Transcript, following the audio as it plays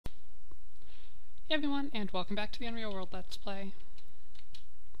Hey everyone, and welcome back to the Unreal World Let's Play.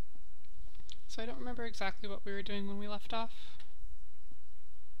 So I don't remember exactly what we were doing when we left off.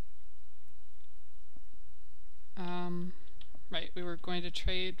 Right, we were going to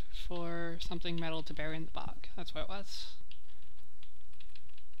trade for something metal to bury in the bog. That's what it was.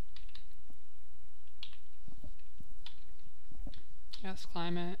 Yes,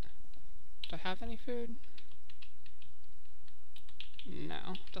 climate. Do I have any food?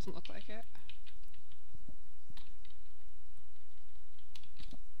 No, doesn't look like it.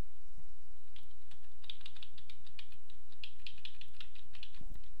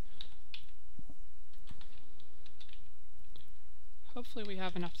 Hopefully we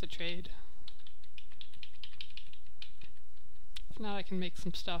have enough to trade. If not, I can make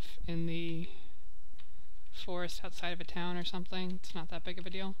some stuff in the forest outside of a town or something. It's not that big of a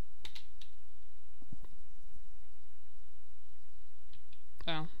deal.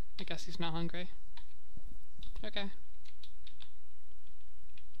 Oh, I guess he's not hungry. Okay.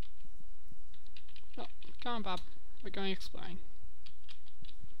 Oh, come on, Bob. We're going exploring.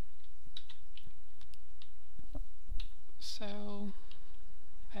 So,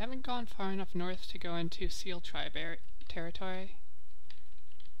 I haven't gone far enough north to go into Seal Tribe territory.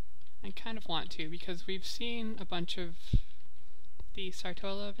 I kind of want to, because we've seen a bunch of the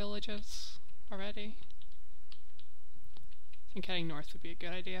Sartola villages already. I think heading north would be a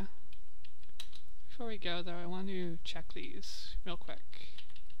good idea. Before we go, though, I want to check these real quick.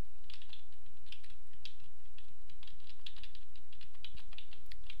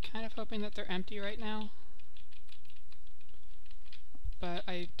 Kind of hoping that they're empty right now. But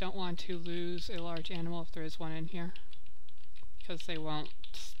I don't want to lose a large animal if there is one in here, because they won't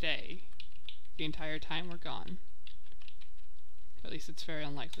stay the entire time we're gone. At least it's very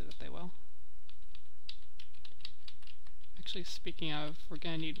unlikely that they will. Actually, speaking of, we're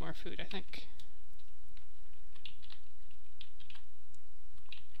going to need more food, I think.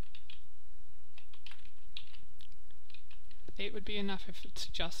 Eight would be enough if it's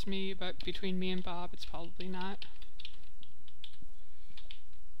just me, but between me and Bob, it's probably not.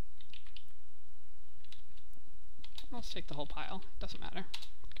 Let's take the whole pile. Doesn't matter.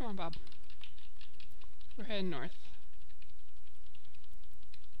 Come on, Bob. We're heading north.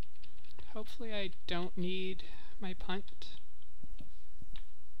 Hopefully I don't need my punt.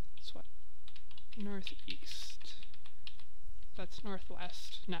 It's what? Northeast. That's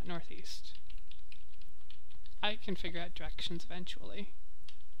northwest, not northeast. I can figure out directions eventually.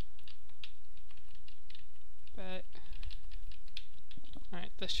 But...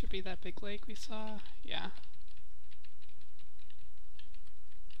 alright, this should be that big lake we saw. Yeah.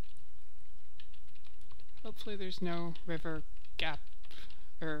 Hopefully there's no river gap,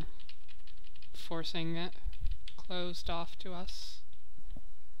 or forcing it closed off to us.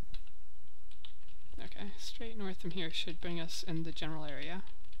 Okay, straight north from here should bring us in the general area.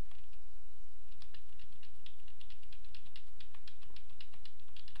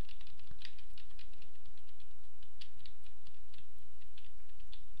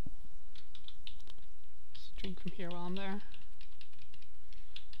 Let's drink from here while I'm there.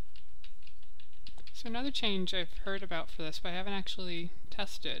 So another change I've heard about for this, but I haven't actually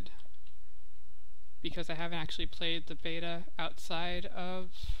tested, because I haven't actually played the beta outside of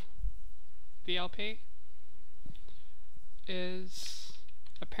the LP, is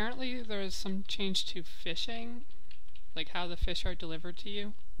apparently there is some change to fishing, like how the fish are delivered to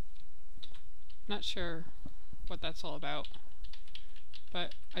you. Not sure what that's all about,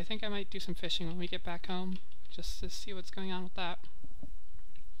 but I think I might do some fishing when we get back home, just to see what's going on with that.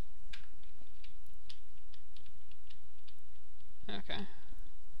 Okay,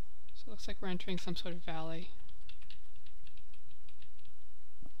 so it looks like we're entering some sort of valley.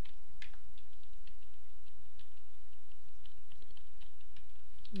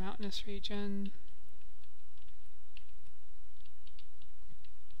 Mountainous region.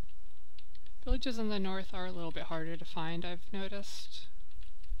 Villages in the north are a little bit harder to find, I've noticed.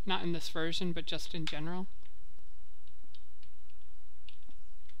 Not in this version, but just in general.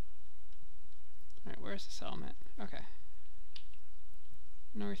 Alright, where's the settlement? Okay.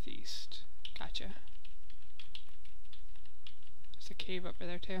 Northeast. Gotcha. There's a cave over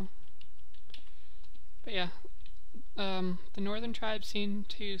there too. But yeah, the northern tribes seem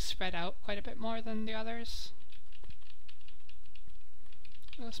to spread out quite a bit more than the others.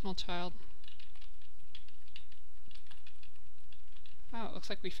 Oh, a small child. Oh, it looks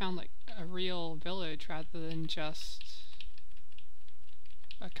like we found like a real village rather than just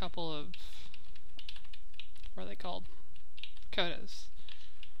a couple of, what are they called? Codas.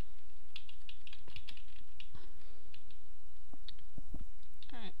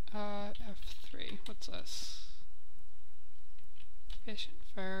 F3. what's this? Fish and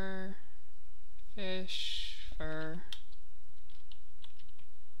fur. Fish, fur.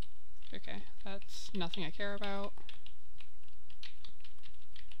 Okay, that's nothing I care about.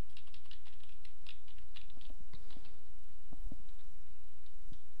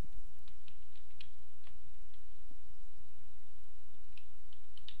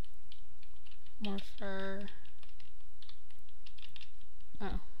 More fur.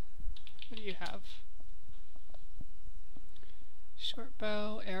 Oh, what do you have? Short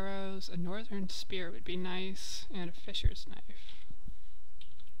bow, arrows, a northern spear would be nice, and a fisher's knife.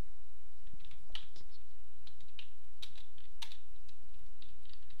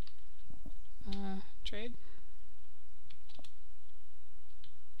 Trade?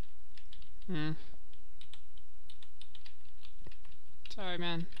 Sorry,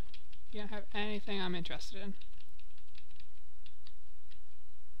 man. You don't have anything I'm interested in.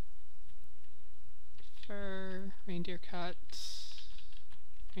 Fur, reindeer cuts,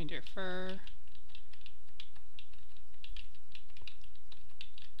 reindeer fur.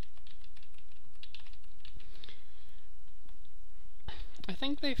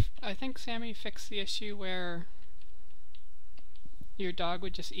 I think Sammy fixed the issue where your dog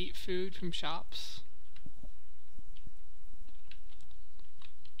would just eat food from shops.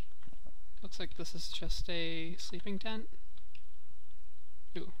 Looks like this is just a sleeping tent.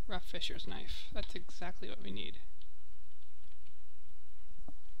 Ooh, rough fisher's knife. That's exactly what we need.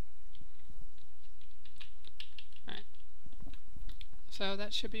 Alright. So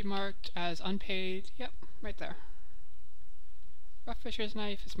that should be marked as unpaid. Yep, right there. Rough fisher's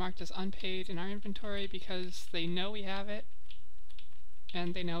knife is marked as unpaid in our inventory because they know we have it,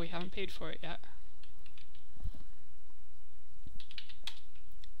 and they know we haven't paid for it yet.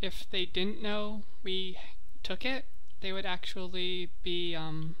 If they didn't know we took it, they would actually be, it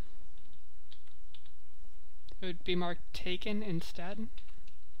would be marked taken instead,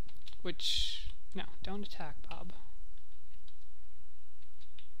 which, no, don't attack, Bob.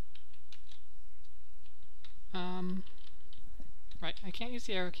 Right, I can't use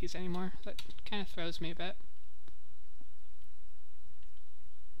the arrow keys anymore. That kind of throws me a bit.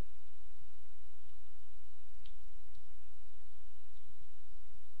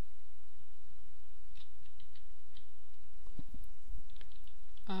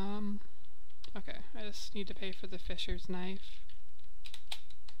 Okay, I just need to pay for the fisher's knife.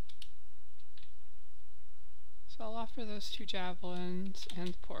 So I'll offer those 2 javelins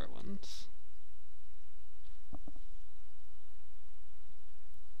and the poor ones.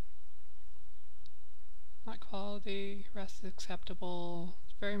 Not quality, rest is acceptable.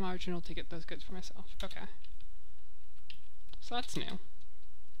 It's very marginal to get those goods for myself. Okay. So that's new.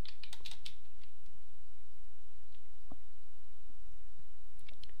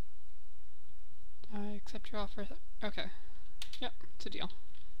 I accept your offer. Okay. Yep, it's a deal.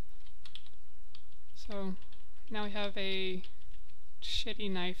 So now we have a shitty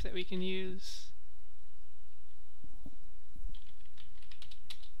knife that we can use.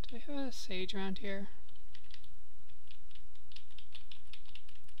 Do I have a sage around here?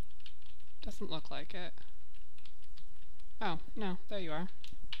 Doesn't look like it. Oh, no, there you are.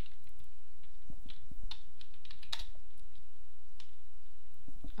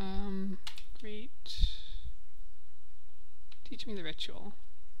 Great. Teach me the ritual.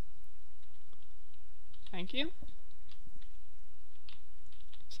 Thank you.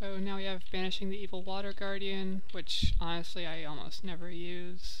 So now we have banishing the evil water guardian, which honestly I almost never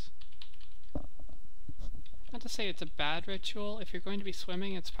use. Not to say it's a bad ritual. If you're going to be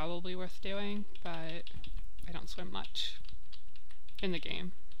swimming, it's probably worth doing, but I don't swim much in the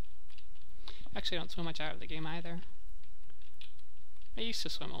game. Actually, I don't swim much out of the game either. I used to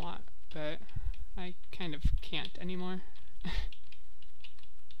swim a lot, but I kind of can't anymore.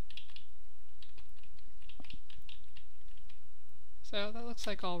 So that looks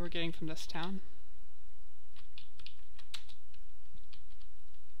like all we're getting from this town.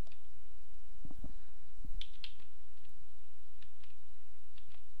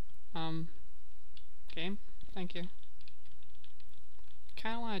 Game? Thank you.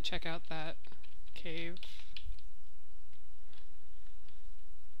 Kinda wanna check out that cave.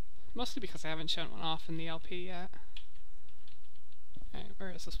 Mostly because I haven't shown one off in the LP yet. Alright,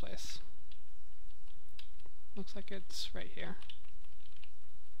 where is this place? Looks like it's right here.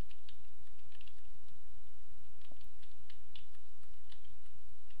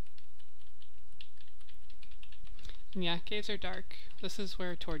 And yeah, caves are dark. This is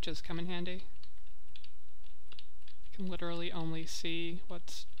where torches come in handy. I can literally only see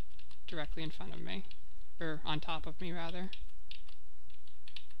what's directly in front of me. Or on top of me, rather.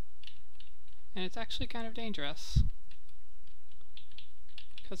 And it's actually kind of dangerous,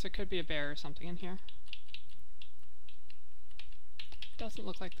 because there could be a bear or something in here. Doesn't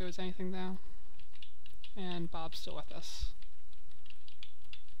look like there was anything though. And Bob's still with us.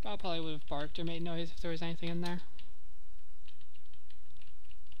 Bob probably would have barked or made noise if there was anything in there.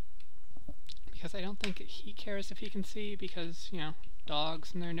 Because I don't think he cares if he can see, because, you know,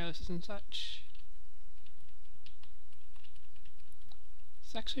 dogs and their noses and such.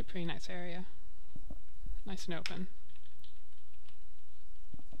 It's actually a pretty nice area. Nice and open.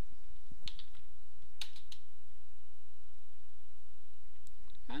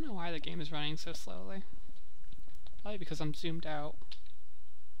 I don't know why the game is running so slowly. Probably because I'm zoomed out.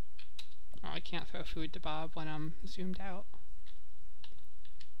 Oh, I can't throw food to Bob when I'm zoomed out.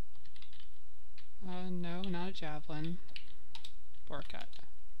 No, not a javelin. Boar cut.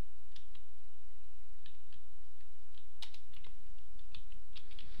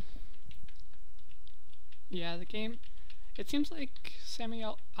 Yeah, the game, it seems like Sammy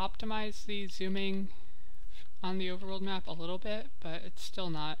optimized the zooming on the overworld map a little bit, but it's still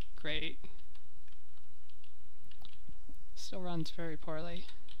not great. Still runs very poorly.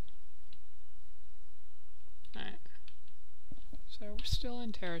 Alright. So we're still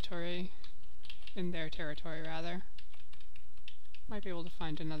in territory. In their territory, rather. Might be able to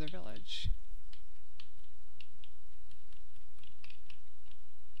find another village.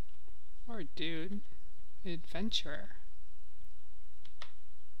 Or a dude. Adventurer.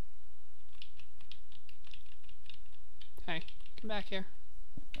 Hey, come back here.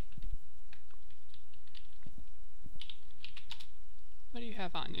 What do you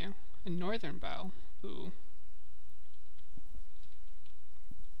have on you? A northern bow. Ooh.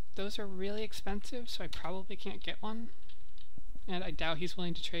 Those are really expensive, so I probably can't get one. And I doubt he's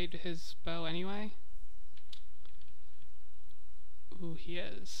willing to trade his bow anyway. Ooh, he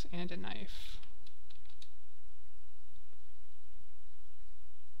is. And a knife.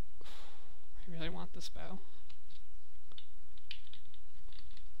 I really want this bow.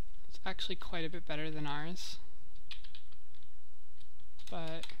 It's actually quite a bit better than ours.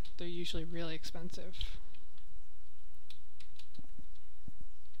 But they're usually really expensive.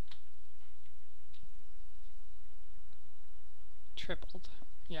 Tripled.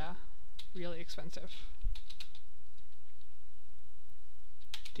 Yeah, really expensive.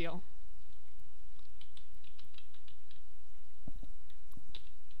 Deal.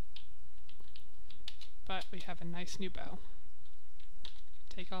 But we have a nice new bow.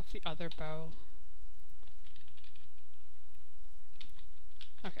 Take off the other bow.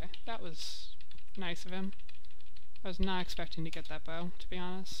 Okay, that was nice of him. I was not expecting to get that bow, to be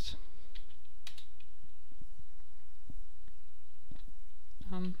honest.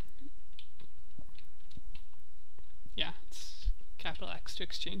 Yeah, it's capital X to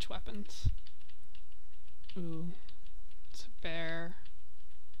exchange weapons. Ooh, it's a bear.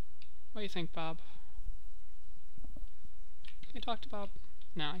 What do you think, Bob? Can I talk to Bob?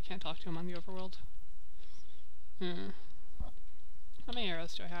 No, I can't talk to him on the overworld. How many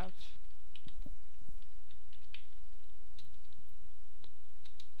arrows do I have?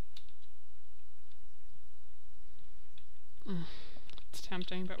 It's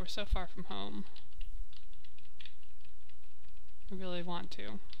tempting, but we're so far from home. I really want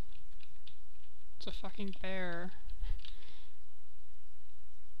to. It's a fucking bear.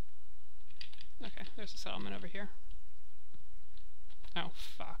 Okay, there's a settlement over here. Oh,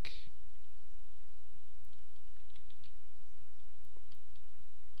 fuck.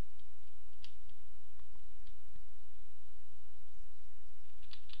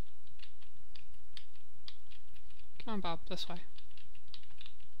 Come on, Bob, this way.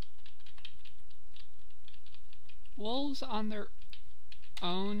 Wolves on their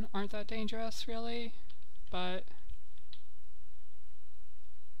own aren't that dangerous, really, but...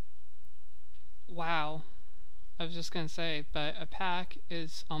 Wow. I was just gonna say, but a pack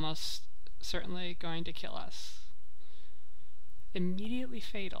is almost certainly going to kill us. Immediately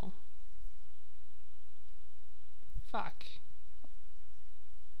fatal. Fuck.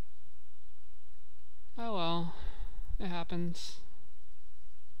 Oh well. It happens.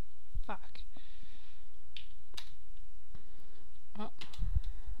 Fuck. Well.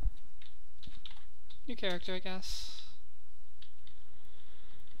 New character, I guess.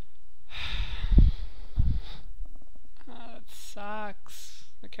 That sucks.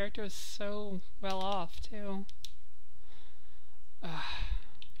 The character is so well off, too.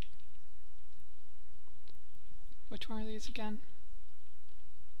 Which one are these again?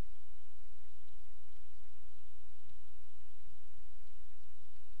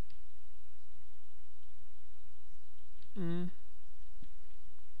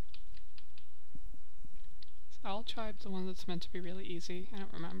 Owl Tribe the one that's meant to be really easy? I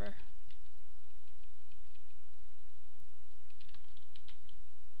don't remember.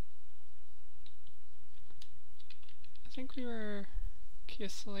 I think we were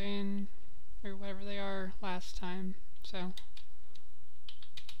Kiaslane or whatever they are last time, so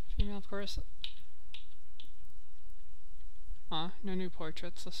female of course. No new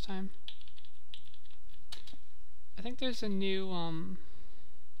portraits this time. I think there's a new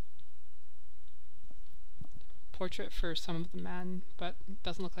portrait for some of the men, but it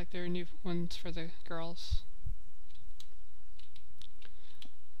doesn't look like there are new ones for the girls.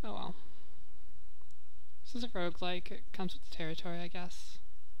 Oh well. This is a roguelike, it comes with the territory, I guess.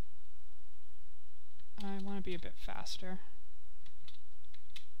 I want to be a bit faster.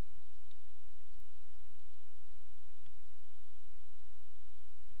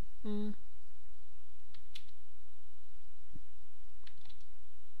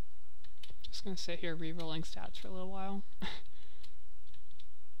 Just gonna sit here re-rolling stats for a little while.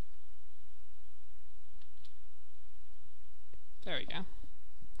 There we go.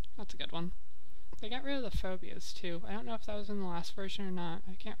 That's a good one. They got rid of the phobias too. I don't know if that was in the last version or not.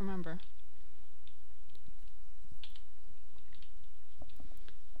 I can't remember.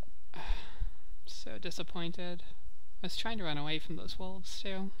 So disappointed. I was trying to run away from those wolves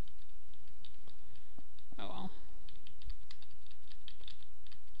too. Oh well.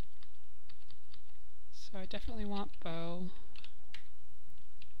 So I definitely want bow.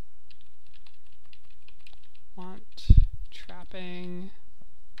 Want trapping.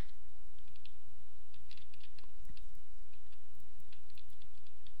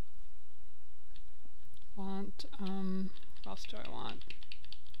 Want, what else do I want?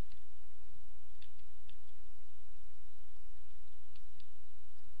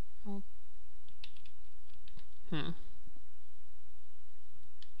 Oh. I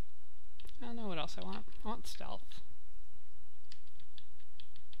don't know what else I want. I want stealth.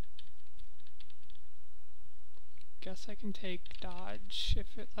 Guess I can take dodge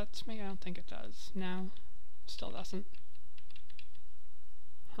if it lets me. I don't think it does. No. Still doesn't.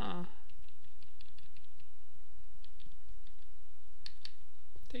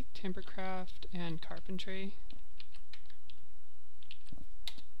 Take timbercraft and carpentry.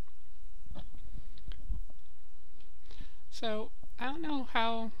 So, I don't know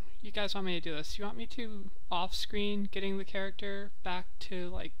how you guys want me to do this. You want me to off-screen getting the character back to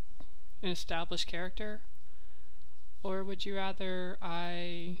like an established character? Or would you rather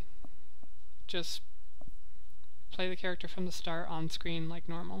I just play the character from the start on screen like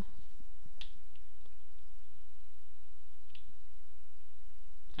normal?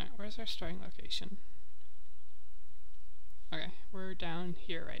 Alright, where's our starting location? Okay, we're down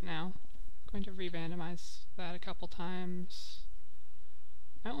here right now. Going to re-randomize that a couple times.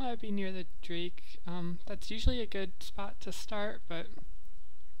 I don't want to be near the Drake. That's usually a good spot to start, but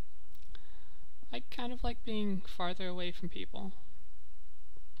I kind of like being farther away from people.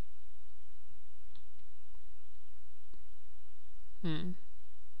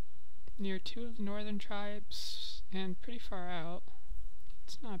 Near two of the northern tribes and pretty far out.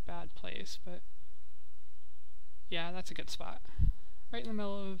 It's not a bad place, but yeah, that's a good spot. Right in the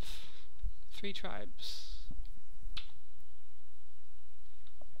middle of 3 tribes.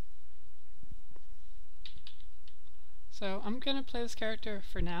 So I'm gonna play this character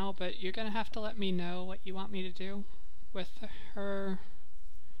for now, but you're gonna have to let me know what you want me to do with her.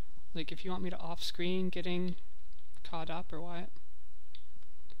 Like if you want me to off-screen getting caught up or what.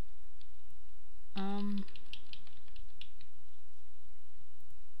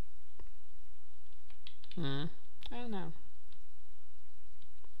 I don't know.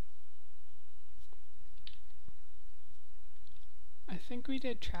 I think we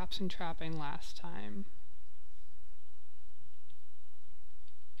did traps and trapping last time.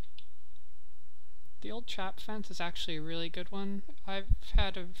 The old trap fence is actually a really good one. I've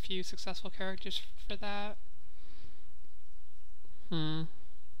had a few successful characters for that. The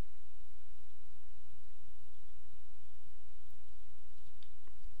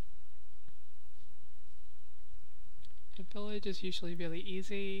village is usually really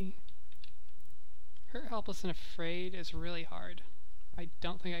easy. Hurt, Helpless, and Afraid is really hard. I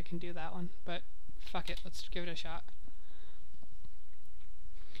don't think I can do that one, but fuck it, let's give it a shot.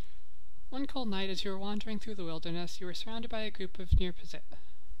 One cold night, as you were wandering through the wilderness, you were surrounded by a group of near-Pizit.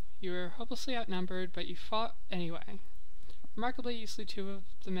 You were hopelessly outnumbered, but you fought anyway. Remarkably, you slew 2 of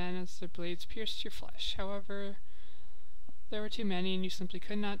the men as their blades pierced your flesh. However, there were too many, and you simply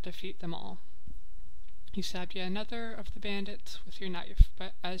could not defeat them all. You stabbed yet another of the bandits with your knife,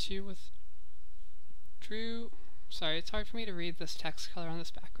 but as you withdrew... Sorry, it's hard for me to read this text color on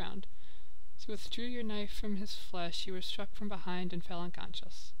this background. As you withdrew your knife from his flesh, you were struck from behind and fell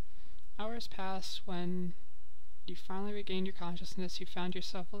unconscious. Hours passed. When you finally regained your consciousness, you found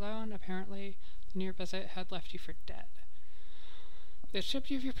yourself alone. Apparently, the near visit had left you for dead. They had stripped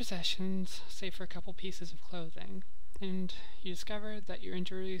you of your possessions, save for a couple pieces of clothing, and you discovered that your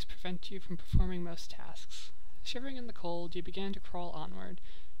injuries prevent you from performing most tasks. Shivering in the cold, you began to crawl onward,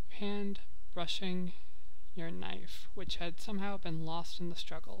 your hand brushing your knife, which had somehow been lost in the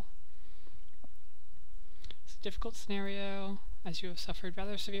struggle. It's a difficult scenario, as you have suffered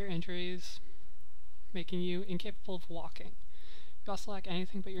rather severe injuries, making you incapable of walking. You also lack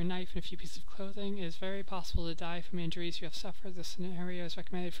anything but your knife and a few pieces of clothing. It is very possible to die from injuries you have suffered. This scenario is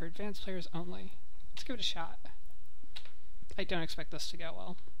recommended for advanced players only. Let's give it a shot. I don't expect this to go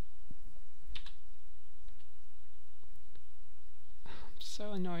well. I'm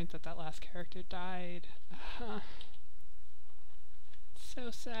so annoyed that that last character died. So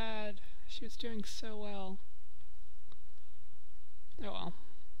sad. She was doing so well. Oh well.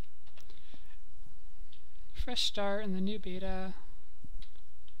 Fresh start in the new beta.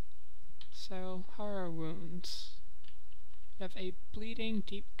 So, how are our wounds? We have a bleeding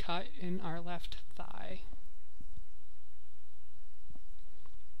deep cut in our left thigh.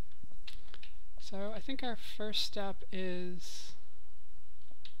 So, I think our first step is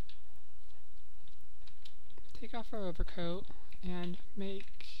take off our overcoat and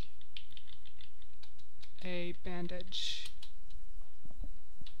make a bandage.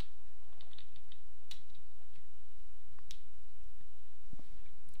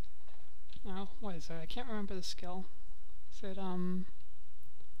 Oh, what is it? I can't remember the skill. Is it,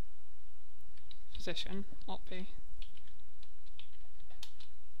 physician, Alt P.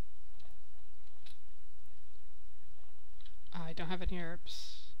 I don't have any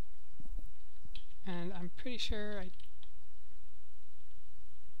herbs. And I'm pretty sure I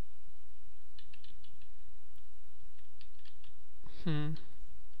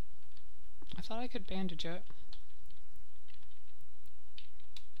thought I could bandage it.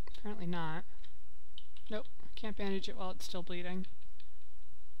 Apparently not. Nope, can't bandage it while it's still bleeding.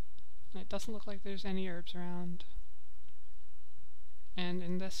 It doesn't look like there's any herbs around. And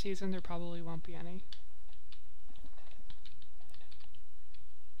in this season there probably won't be any.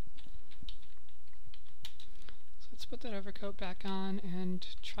 So let's put that overcoat back on and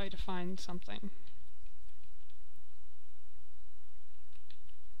try to find something.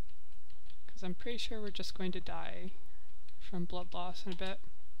 Because I'm pretty sure we're just going to die from blood loss in a bit.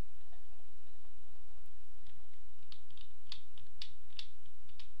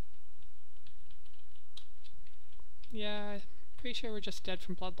 Yeah, pretty sure we're just dead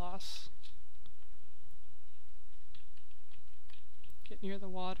from blood loss. Get near the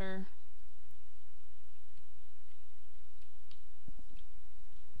water.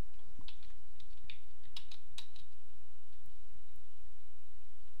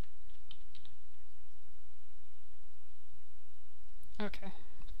 Okay,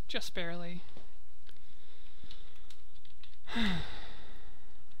 just barely.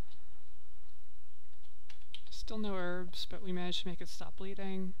 Still no herbs, but we managed to make it stop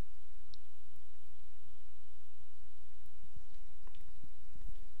bleeding.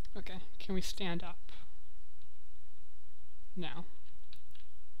 Okay, can we stand up? No.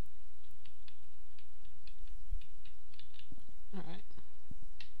 Alright.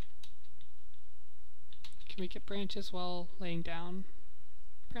 Can we get branches while laying down?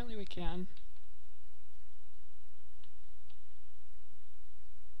 Apparently we can.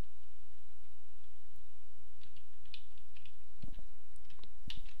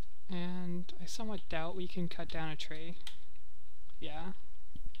 And I somewhat doubt we can cut down a tree. Yeah.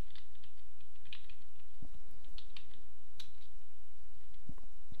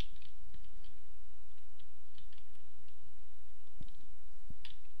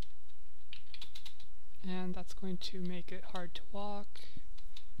 And that's going to make it hard to walk,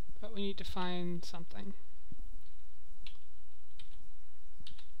 but we need to find something.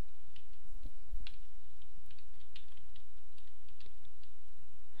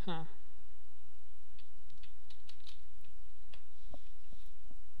 Huh.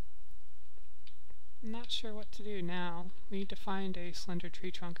 I'm not sure what to do now. We need to find a slender tree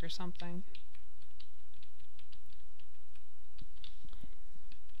trunk or something.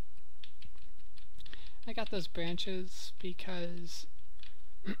 I got those branches because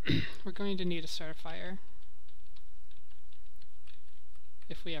we're going to need to start a fire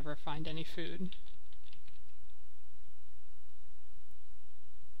if we ever find any food.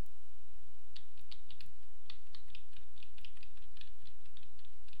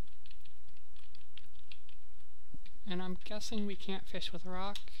 And I'm guessing we can't fish with a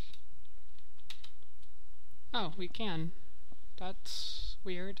rock. Oh, we can. That's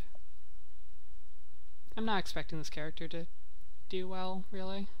weird. I'm not expecting this character to do well,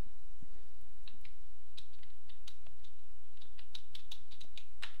 really.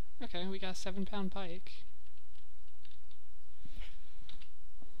 Okay, we got a 7-pound pike.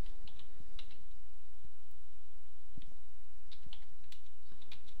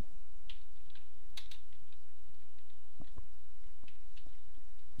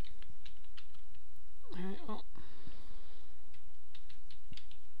 Alright, well.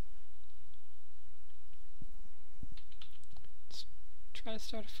 Let's try to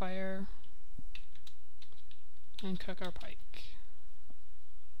start a fire and cook our pike.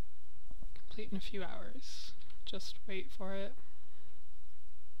 Complete in a few hours. Just wait for it,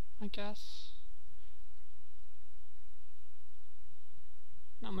 I guess.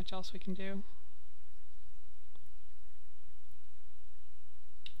 Not much else we can do.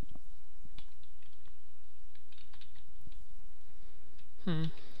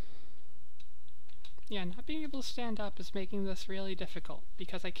 Yeah, not being able to stand up is making this really difficult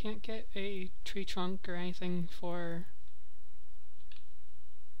because I can't get a tree trunk or anything for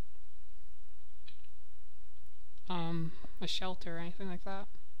a shelter or anything like that.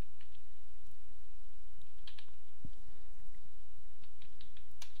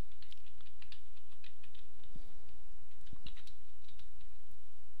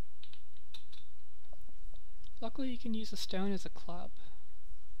 Luckily you can use a stone as a club,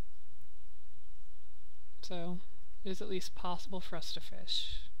 so it is at least possible for us to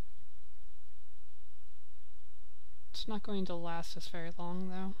fish. It's not going to last us very long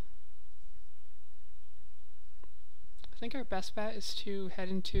though. I think our best bet is to head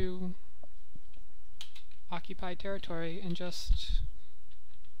into occupied territory and just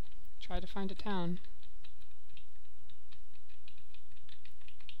try to find a town.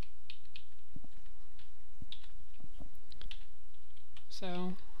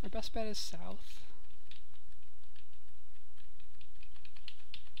 So our best bet is south.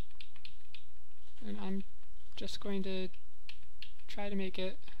 And I'm just going to try to make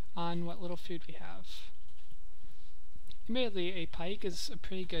it on what little food we have. Admittedly, a pike is a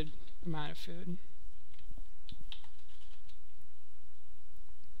pretty good amount of food.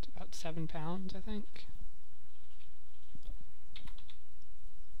 It's about 7 pounds, I think.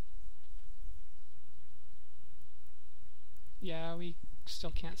 Yeah, we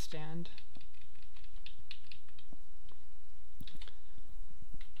still can't stand.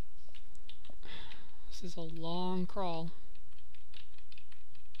 This is a long crawl.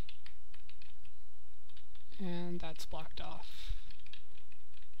 And that's blocked off.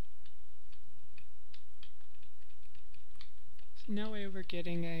 There's no way we're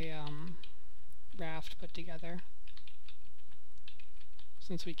getting a raft put together,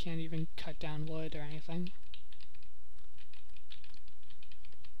 since we can't even cut down wood or anything.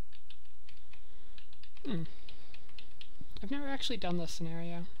 I've never actually done this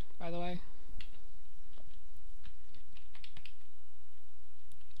scenario, by the way.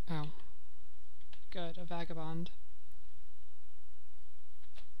 Oh. Good, a vagabond.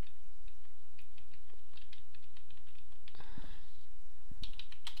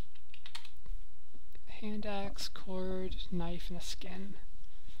 Hand axe, cord, knife, and a skin.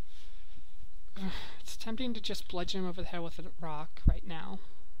 It's tempting to just bludgeon him over the head with a rock right now.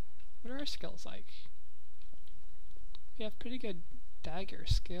 What are our skills like? We have pretty good dagger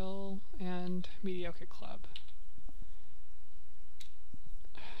skill and mediocre club.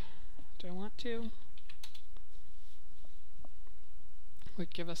 Do I want to?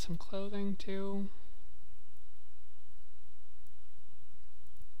 Would give us some clothing too.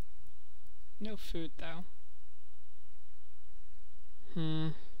 No food though.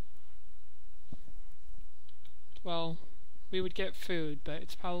 Well, we would get food, but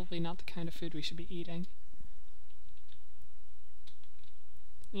it's probably not the kind of food we should be eating.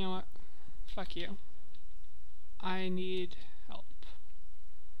 You know what? Fuck you. I need help.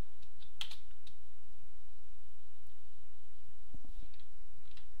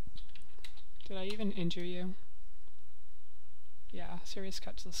 Did I even injure you? Yeah, serious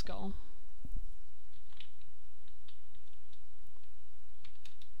cut to the skull.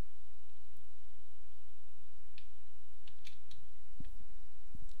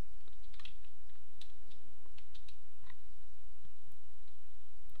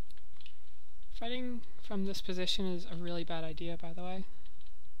 Fighting from this position is a really bad idea, by the way.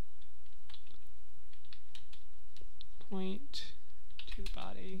 Point to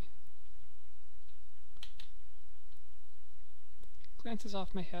body. Glances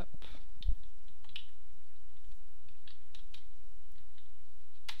off my hip.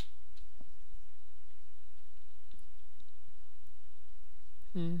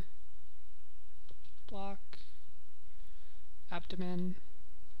 Block. Abdomen.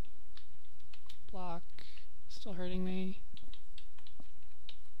 Block. Still hurting me.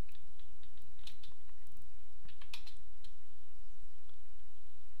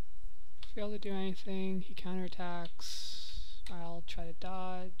 Fail to do anything. He counterattacks. I'll try to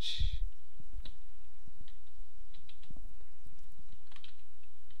dodge.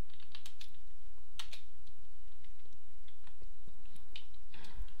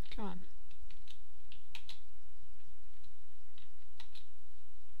 Come on.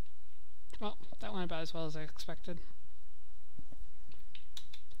 Well, that went about as well as I expected.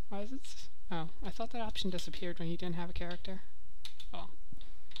 Why is it? Oh, I thought that option disappeared when you didn't have a character. Oh.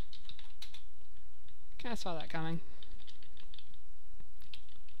 Kinda saw that coming.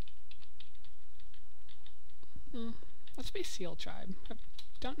 Let's be Seal Tribe. I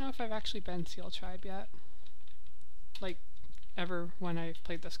don't know if I've actually been Seal Tribe yet. Like, ever when I've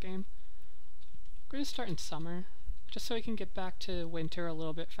played this game. We're going to start in summer, just so we can get back to winter a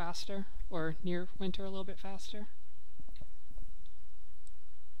little bit faster, or near winter a little bit faster.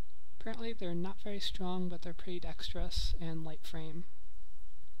 Apparently they're not very strong, but they're pretty dexterous and light frame.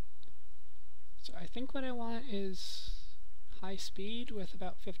 So I think what I want is high speed with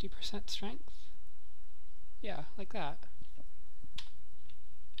about 50% strength. Yeah, like that.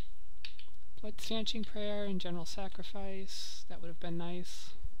 Blood Stanching Prayer and General Sacrifice, that would have been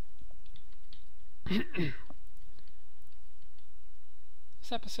nice. This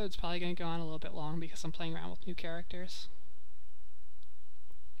episode's probably going to go on a little bit long because I'm playing around with new characters.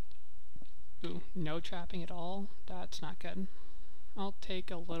 Ooh, no trapping at all? That's not good. I'll take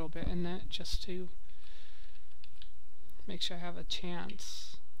a little bit in it just to make sure I have a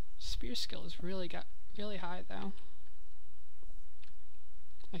chance. Spear skill is really high though.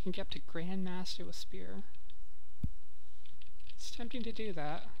 I can get up to Grandmaster with Spear. It's tempting to do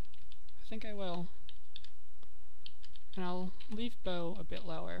that. I think I will. And I'll leave Bow a bit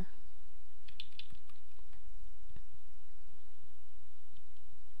lower.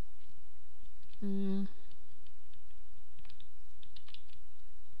 I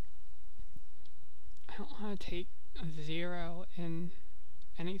don't want to take 0 in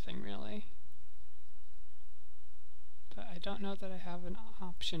anything really. But I don't know that I have an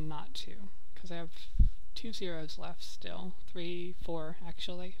option not to, because I have 2 0s left still. 3, 4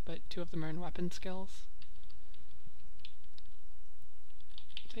 actually, but 2 of them are in weapon skills.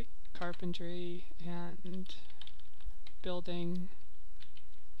 Take carpentry and building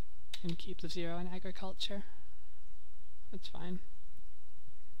and keep the 0 in agriculture. That's fine.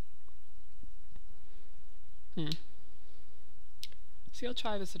 Seal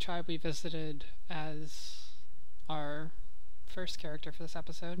Tribe is the tribe we visited as our first character for this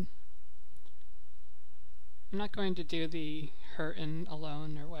episode. I'm not going to do the Hurtin'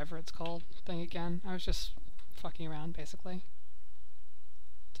 Alone or whatever it's called thing again. I was just fucking around basically.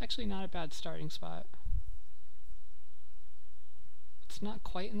 It's actually not a bad starting spot. It's not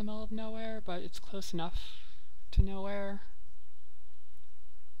quite in the middle of nowhere, but it's close enough to nowhere.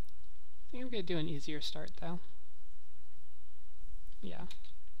 I think I'm going to do an easier start though. Yeah.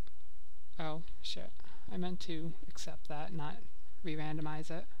 Oh, shit. I meant to accept that, not re-randomize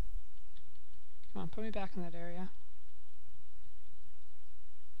it. Come on, put me back in that area.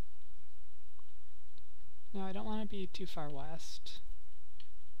 No, I don't want to be too far west.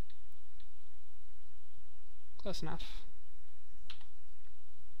 Close enough.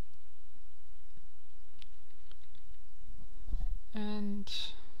 And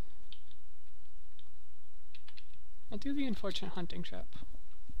I'll do the unfortunate hunting trip.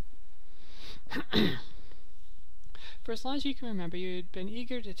 For as long as you can remember, you had been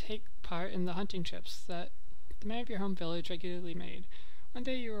eager to take part in the hunting trips that the men of your home village regularly made. One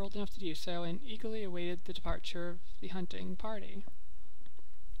day you were old enough to do so, and eagerly awaited the departure of the hunting party.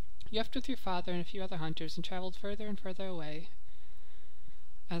 You left with your father and a few other hunters, and traveled further and further away,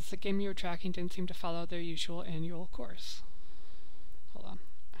 as the game you were tracking didn't seem to follow their usual annual course. Hold on.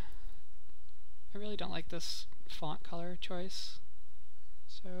 I really don't like this font color choice.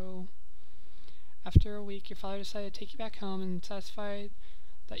 So after a week, your father decided to take you back home, and satisfied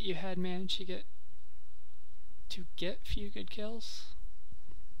that you had managed to get a few good kills,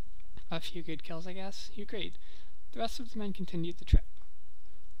 I guess, you agreed. The rest of the men continued the trip.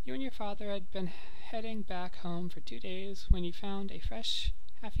 You and your father had been heading back home for 2 days when you found a fresh,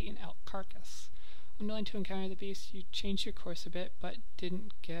 half-eaten elk carcass. Unwilling to encounter the beast, you changed your course a bit, but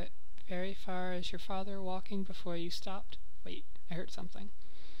didn't get very far as your father walking before you stopped. Wait, I heard something.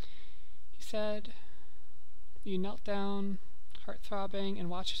 He said. You knelt down, heart throbbing, and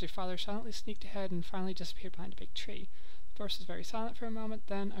watched as your father silently sneaked ahead and finally disappeared behind a big tree. The forest was very silent for a moment,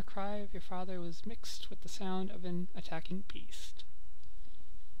 then a cry of your father was mixed with the sound of an attacking beast.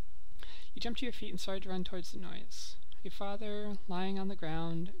 You jumped to your feet and started to run towards the noise. Your father lying on the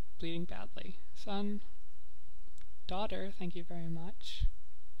ground, bleeding badly. Son, daughter, thank you very much.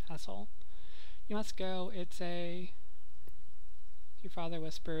 Asshole. You must go, it's a... Your father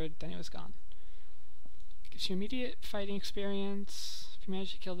whispered, then he was gone. Gives you immediate fighting experience. If you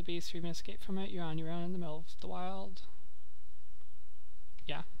manage to kill the beast or even escape from it, you're on your own in the middle of the wild.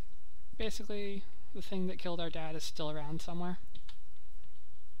 Yeah. Basically, the thing that killed our dad is still around somewhere.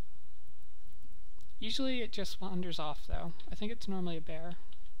 Usually it just wanders off, though. I think it's normally a bear.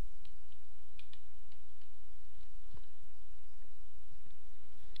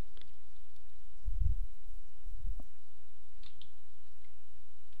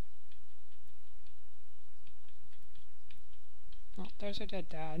 Well, there's our dead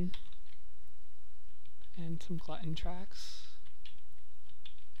dad. And some glutton tracks.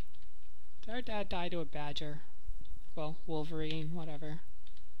 Did our dad die to a badger? Well, Wolverine, whatever.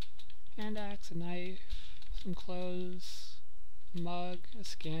 Hand axe, a knife, some clothes, a mug, a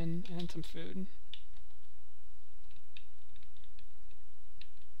skin, and some food.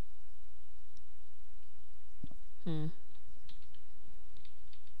 And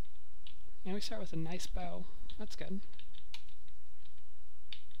we start with a nice bow. That's good.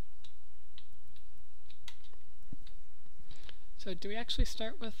 So do we actually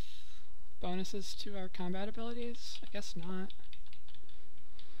start with bonuses to our combat abilities? I guess not.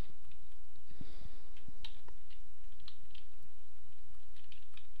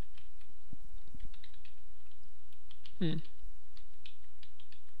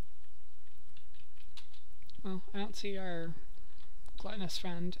 Well, I don't see our gluttonous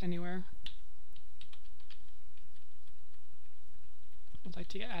friend anywhere. I'd like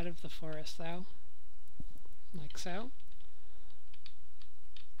to get out of the forest, though. Like so.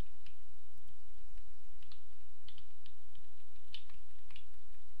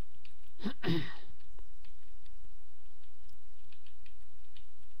 Can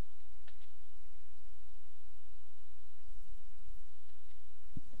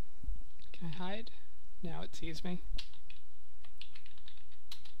I hide? Now it sees me.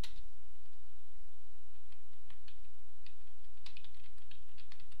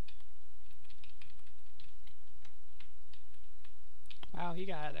 Wow, he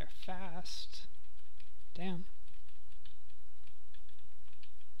got out of there fast. Damn.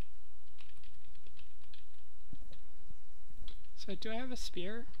 So do I have a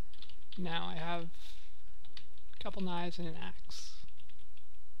spear? No, I have a couple knives and an axe.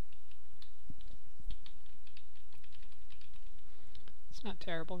 It's not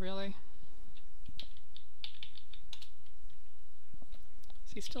terrible, really.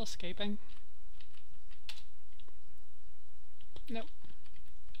 Is he still escaping? Nope.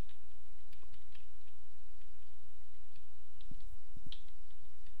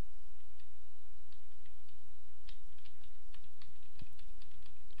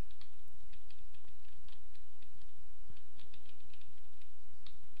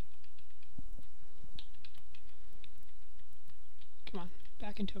 Come on,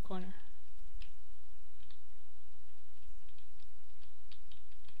 back into a corner.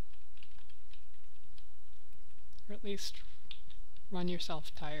 Or at least run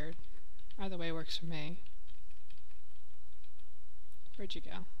yourself tired. Either way works for me. Where'd you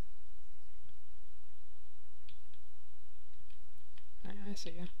go? I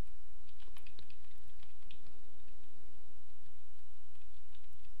see you.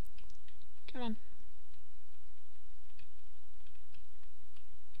 Come on.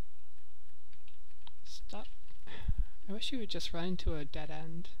 Stop. I wish you would just run into a dead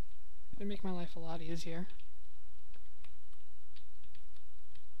end. It would make my life a lot easier.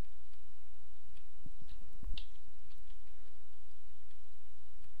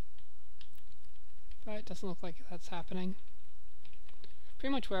 But it doesn't look like that's happening.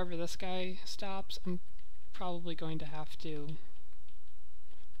 Pretty much wherever this guy stops, I'm probably going to have to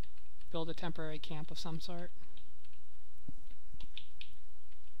build a temporary camp of some sort.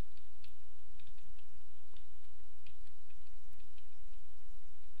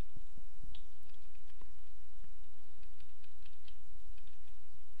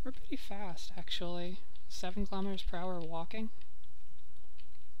 We're pretty fast, actually. 7 kilometers per hour walking.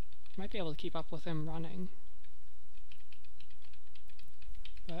 Might be able to keep up with him running.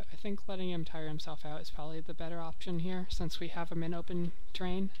 But I think letting him tire himself out is probably the better option here, since we have him in open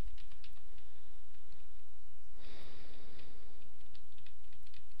terrain.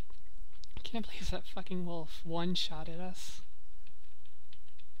 I can't believe that fucking wolf one-shotted us.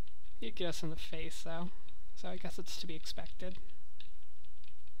 He'd get us in the face, though. So I guess it's to be expected.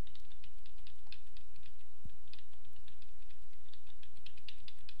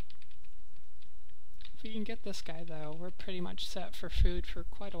 If we can get this guy though, we're pretty much set for food for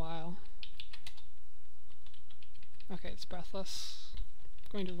quite a while. Okay, it's breathless.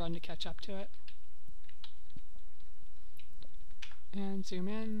 I'm going to run to catch up to it. And zoom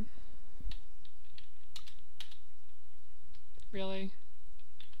in. Really?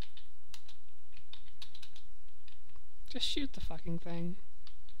 Just shoot the fucking thing.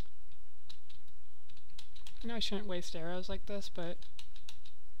 I know I shouldn't waste arrows like this, but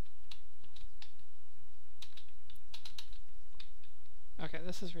okay,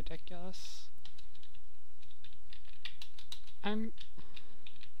 this is ridiculous. I'm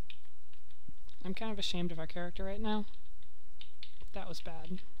kind of ashamed of our character right now. That was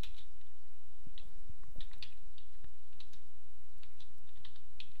bad.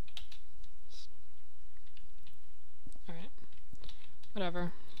 Alright.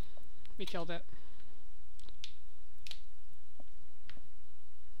 Whatever. We killed it.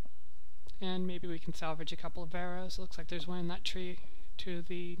 And maybe we can salvage a couple of arrows. It looks like there's one in that tree to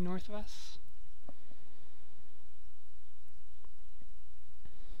the north of us.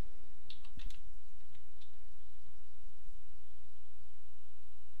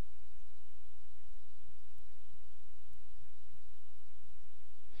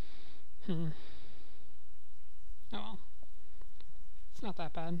 Oh well. It's not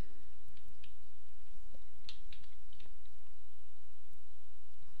that bad.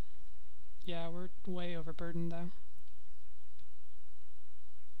 Yeah, we're way overburdened though.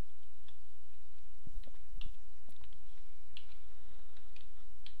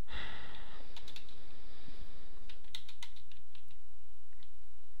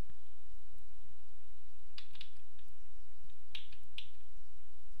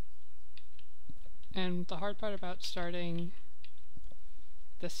 And the hard part about starting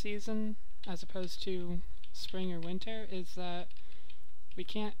this season as opposed to spring or winter is that we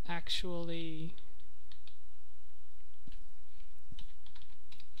can't actually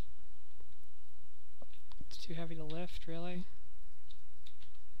it's too heavy to lift, really.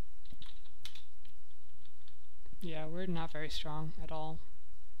 Yeah, we're not very strong at all.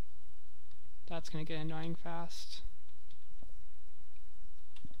 That's gonna get annoying fast.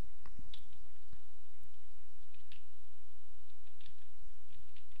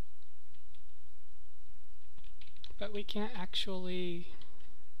 But we can't actually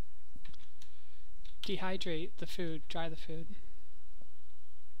dehydrate the food, dry the food,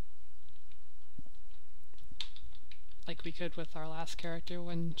 like we could with our last character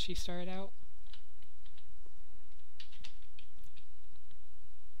when she started out.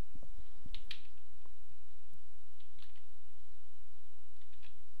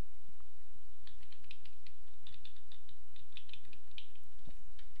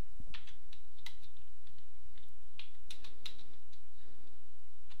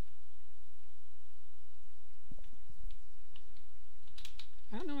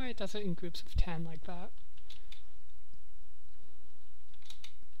 I don't know why it does it in groups of 10 like that.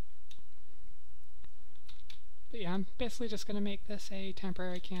 But yeah, I'm basically just going to make this a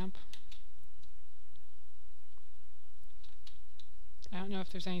temporary camp. I don't know if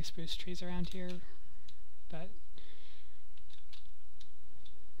there's any spruce trees around here, but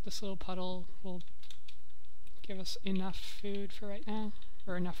this little puddle will give us enough food for right now,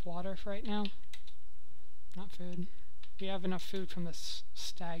 or enough water for right now. Not food. We have enough food from this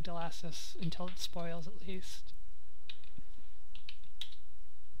stag to last us until it spoils at least.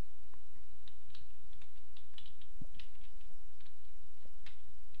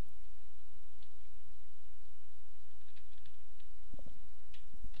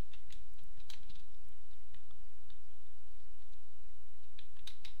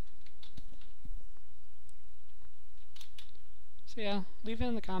 So yeah, leave it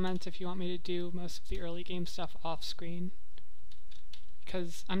in the comments if you want me to do most of the early game stuff off screen,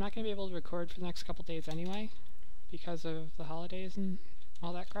 because I'm not going to be able to record for the next couple days anyway, because of the holidays and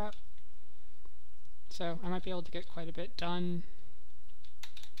all that crap. So I might be able to get quite a bit done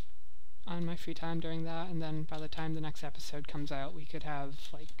on my free time during that, and then by the time the next episode comes out, we could have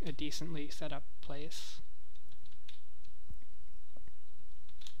like a decently set up place.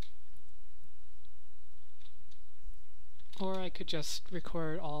 Or I could just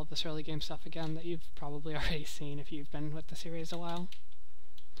record all of this early game stuff again that you've probably already seen if you've been with the series a while.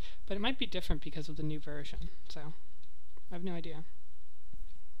 But it might be different because of the new version, so I have no idea.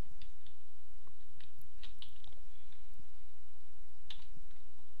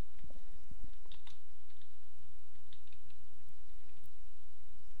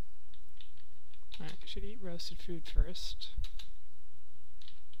 Alright, I should eat roasted food first.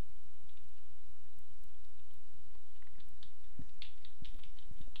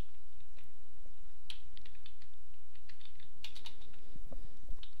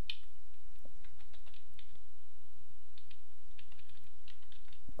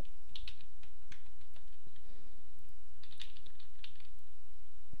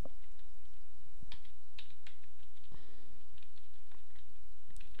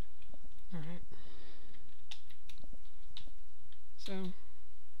 Alright. So, I'm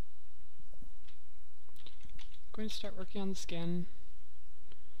going to start working on the skin,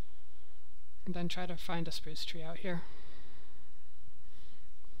 and then try to find a spruce tree out here.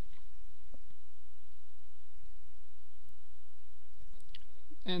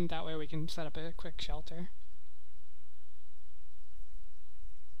 And that way we can set up a quick shelter.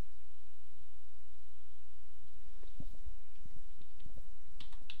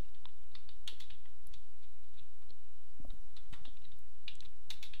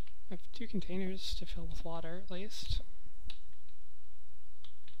 I have 2 containers to fill with water at least.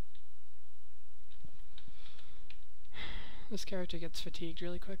 This character gets fatigued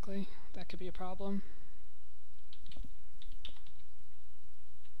really quickly. That could be a problem.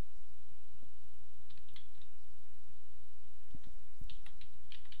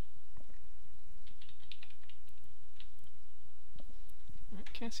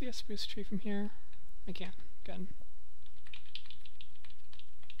 Alright, can I see a spruce tree from here? I can. Good.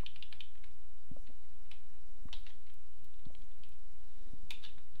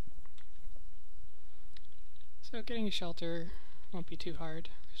 So getting a shelter won't be too hard.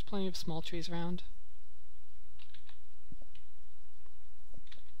 There's plenty of small trees around.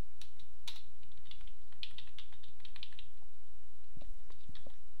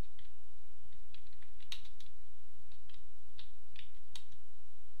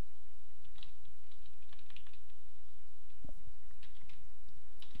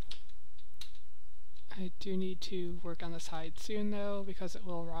 I do need to work on this hide soon though, because it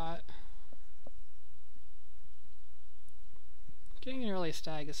will rot. Getting an early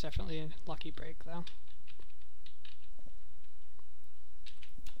stag is definitely a lucky break, though.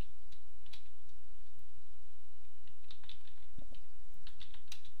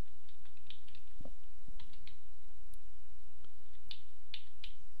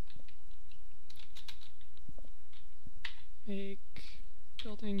 Make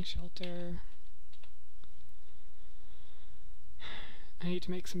building shelter. I need to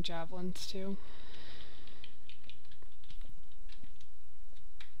make some javelins too.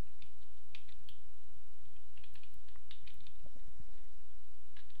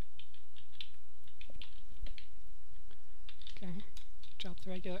 Drop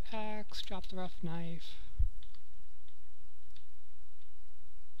the regular axe, drop the rough knife.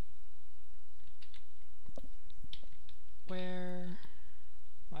 Wear...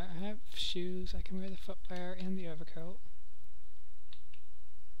 Well, I have shoes, I can wear the footwear and the overcoat.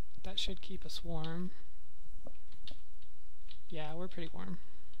 That should keep us warm. Yeah, we're pretty warm.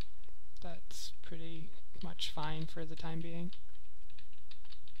 That's pretty much fine for the time being.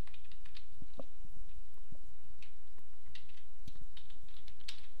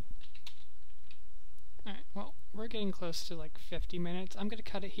 Alright, well, we're getting close to like 50 minutes. I'm going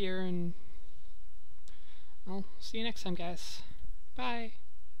to cut it here and I'll see you next time, guys. Bye!